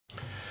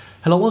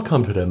Hello,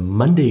 welcome to the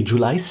Monday,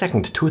 July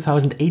 2nd,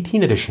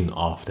 2018 edition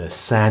of the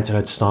SANS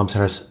Internet Storm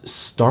Center's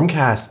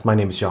Stormcast. My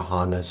name is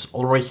Johannes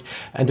Ulrich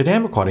and today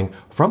I'm recording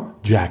from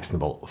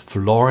Jacksonville,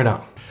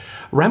 Florida.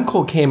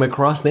 Remco came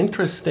across an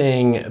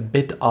interesting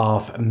bit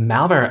of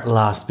malware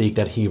last week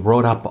that he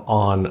wrote up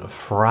on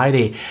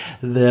Friday.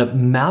 The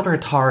malware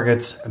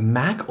targets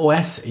Mac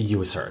OS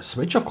users,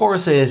 which of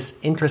course is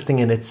interesting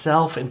in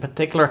itself, in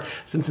particular,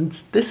 since in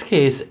this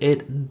case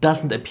it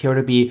doesn't appear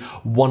to be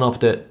one of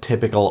the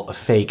typical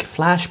fake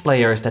flash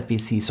players that we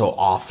see so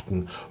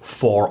often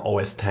for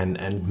OS X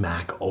and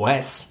Mac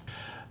OS.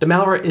 The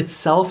malware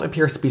itself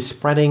appears to be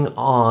spreading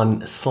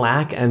on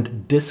Slack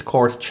and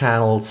Discord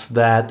channels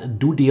that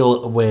do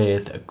deal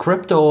with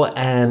crypto,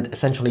 and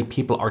essentially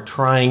people are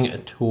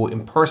trying to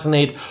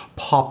impersonate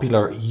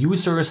popular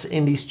users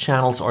in these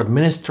channels or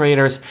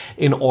administrators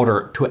in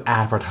order to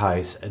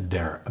advertise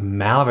their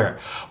malware.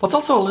 What's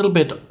also a little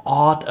bit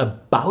odd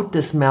about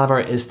this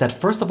malware is that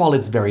first of all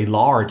it's very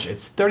large.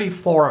 It's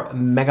 34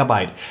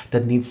 megabyte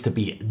that needs to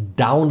be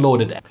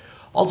downloaded.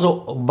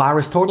 Also,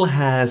 VirusTotal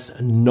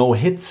has no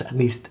hits, at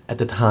least at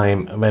the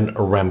time when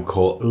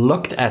Remco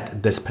looked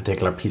at this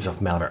particular piece of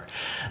malware.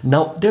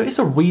 Now, there is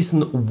a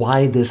reason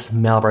why this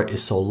malware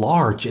is so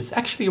large. It's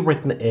actually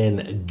written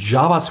in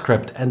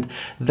JavaScript, and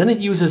then it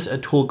uses a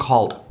tool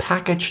called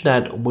Package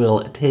that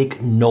will take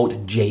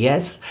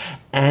Node.js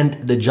and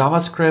the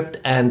JavaScript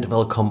and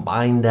will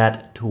combine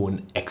that to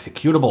an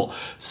executable.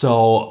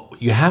 So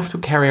you have to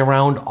carry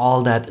around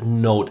all that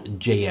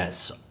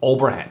Node.js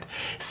overhead.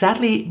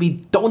 Sadly, we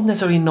don't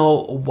necessarily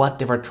know what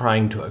they were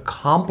trying to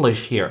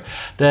accomplish here.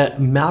 The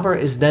malware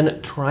is then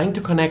trying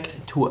to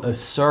connect to a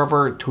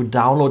server to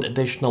download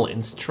additional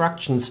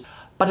instructions.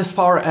 But as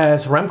far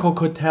as Remco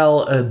could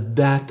tell,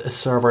 that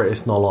server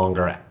is no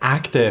longer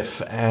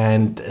active,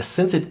 and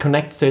since it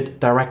connects it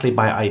directly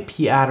by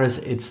IP address,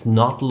 it's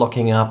not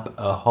looking up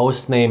a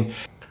host name,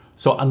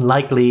 so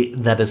unlikely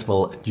that this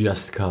will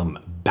just come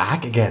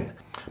back again.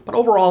 But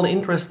overall, an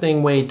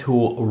interesting way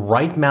to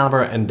write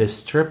malware and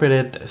distribute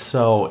it,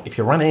 so if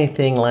you run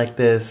anything like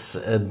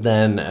this,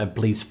 then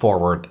please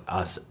forward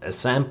us a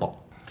sample.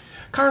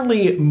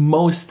 Currently,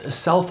 most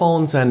cell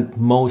phones and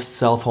most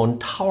cell phone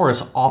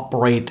towers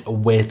operate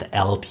with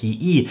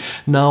LTE.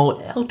 Now,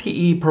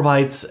 LTE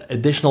provides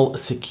additional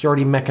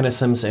security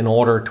mechanisms in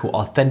order to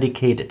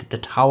authenticate the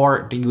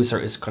tower the user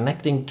is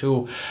connecting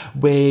to,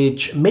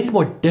 which made it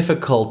more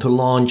difficult to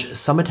launch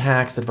some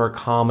attacks that were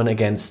common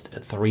against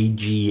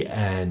 3G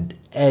and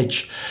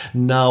Edge.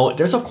 Now,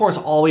 there's of course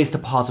always the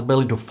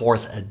possibility to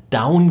force a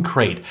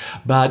downgrade,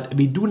 but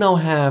we do now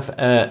have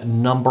a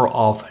number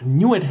of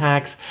new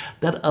attacks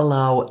that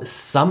allow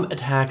some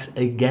attacks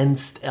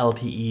against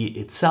LTE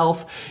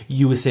itself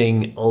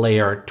using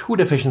layer 2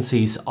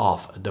 deficiencies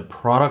of the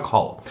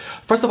protocol.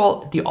 First of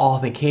all, the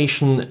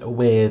authentication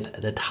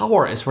with the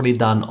tower is really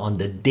done on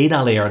the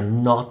data layer,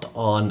 not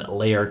on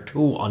layer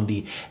 2 on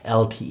the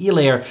LTE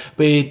layer,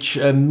 which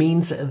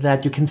means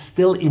that you can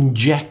still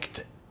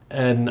inject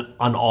an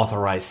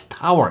unauthorized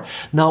tower.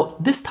 Now,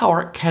 this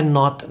tower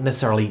cannot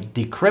necessarily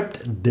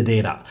decrypt the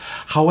data.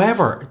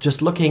 However,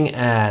 just looking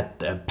at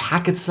the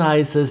packet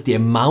sizes, the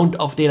amount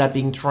of data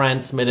being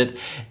transmitted,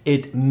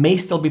 it may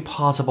still be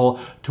possible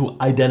to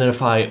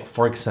identify,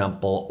 for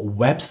example,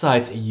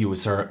 websites a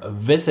user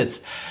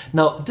visits.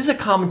 Now, this is a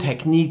common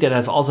technique that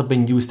has also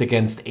been used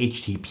against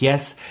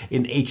HTTPS.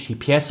 In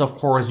HTTPS, of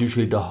course,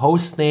 usually the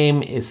host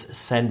name is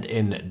sent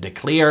in the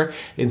clear.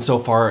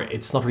 Insofar,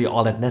 it's not really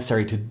all that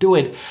necessary to do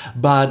it.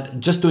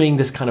 But just doing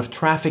this kind of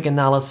traffic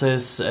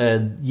analysis,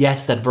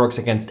 yes, that works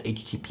against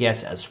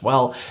HTTPS as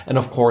well. And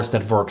of course,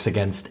 that works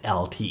against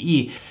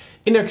LTE.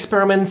 In their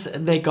experiments,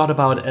 they got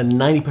about a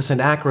 90%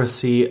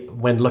 accuracy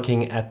when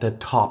looking at the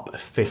top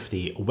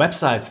 50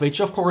 websites, which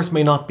of course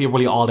may not be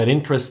really all that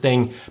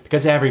interesting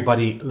because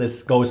everybody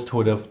goes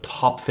to the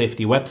top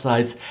 50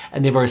 websites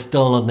and they were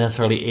still not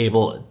necessarily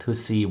able to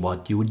see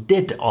what you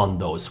did on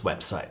those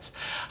websites.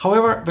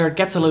 However, where it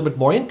gets a little bit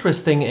more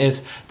interesting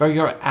is where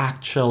you're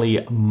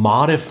actually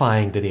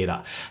modifying the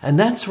data. And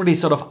that's really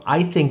sort of,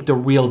 I think, the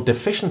real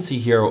deficiency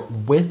here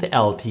with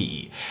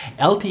LTE.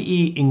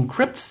 LTE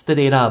encrypts the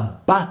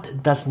data, but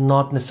does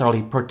not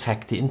necessarily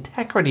protect the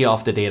integrity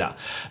of the data.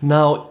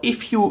 Now,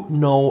 if you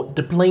know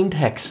the plain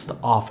text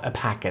of a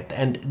packet,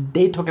 and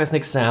they took as an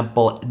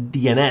example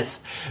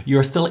DNS,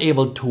 you're still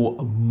able to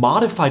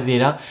modify the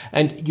data,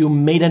 and you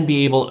may then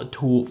be able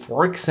to,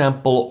 for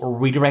example,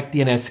 redirect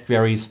DNS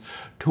queries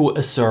to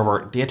a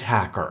server the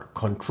attacker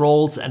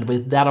controls, and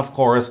with that, of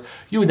course,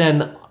 you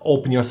then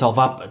open yourself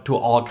up to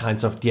all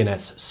kinds of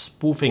DNS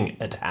spoofing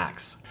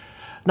attacks.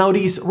 Now,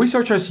 these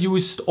researchers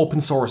used open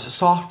source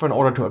software in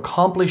order to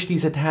accomplish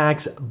these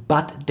attacks,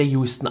 but they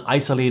used an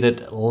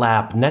isolated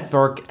lab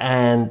network,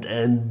 and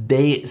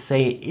they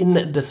say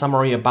in the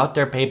summary about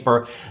their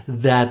paper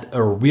that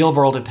a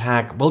real-world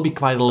attack will be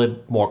quite a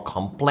little more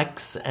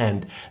complex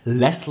and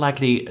less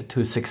likely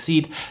to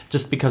succeed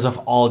just because of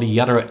all the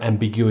other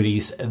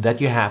ambiguities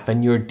that you have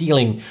when you're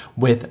dealing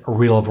with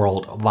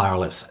real-world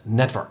wireless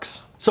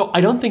networks. So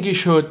I don't think you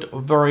should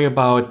worry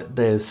about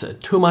this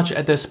too much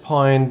at this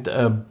point,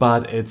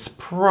 but it's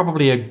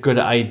probably a good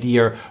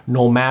idea,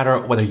 no matter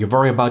whether you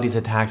worry about these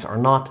attacks or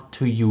not,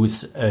 to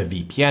use a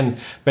VPN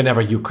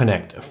whenever you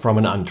connect from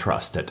an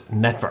untrusted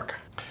network.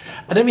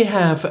 And then we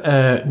have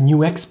a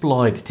new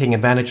exploit taking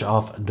advantage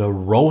of the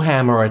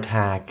Rowhammer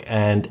attack,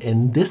 and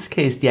in this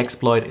case the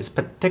exploit is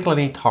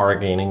particularly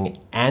targeting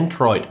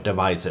Android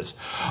devices.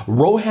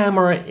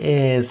 Rowhammer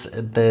is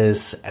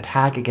this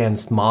attack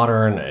against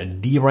modern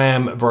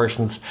DRAM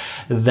versions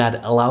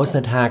that allows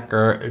an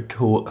attacker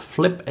to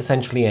flip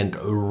essentially and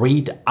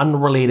read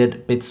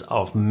unrelated bits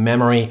of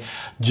memory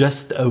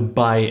just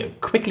by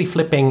quickly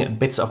flipping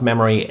bits of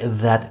memory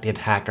that the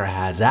attacker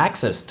has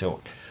access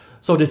to.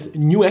 So this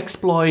new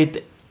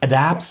exploit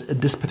adapts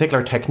this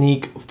particular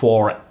technique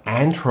for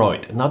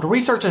Android. Now the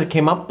researcher that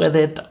came up with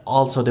it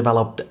also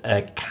developed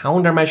a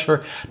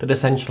countermeasure that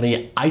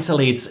essentially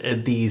isolates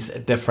these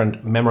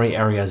different memory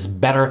areas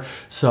better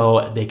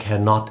so they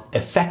cannot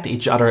affect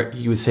each other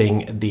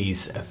using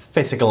these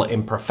physical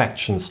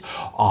imperfections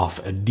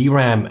of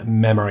DRAM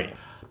memory.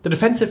 The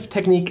defensive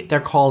technique they're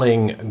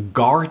calling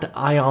Guard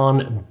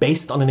Ion,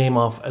 based on the name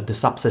of the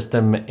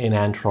subsystem in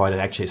Android that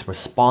actually is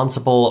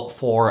responsible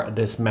for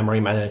this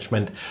memory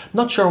management.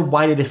 Not sure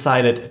why they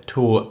decided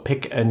to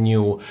pick a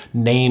new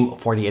name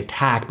for the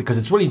attack, because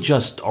it's really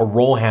just a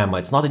Rowhammer.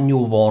 It's not a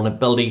new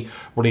vulnerability,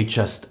 really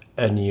just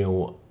a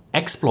new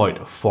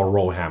exploit for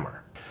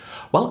Rowhammer.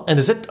 Well, and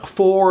that's it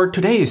for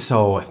today.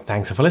 So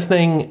thanks for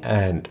listening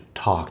and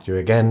talk to you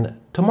again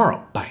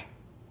tomorrow. Bye.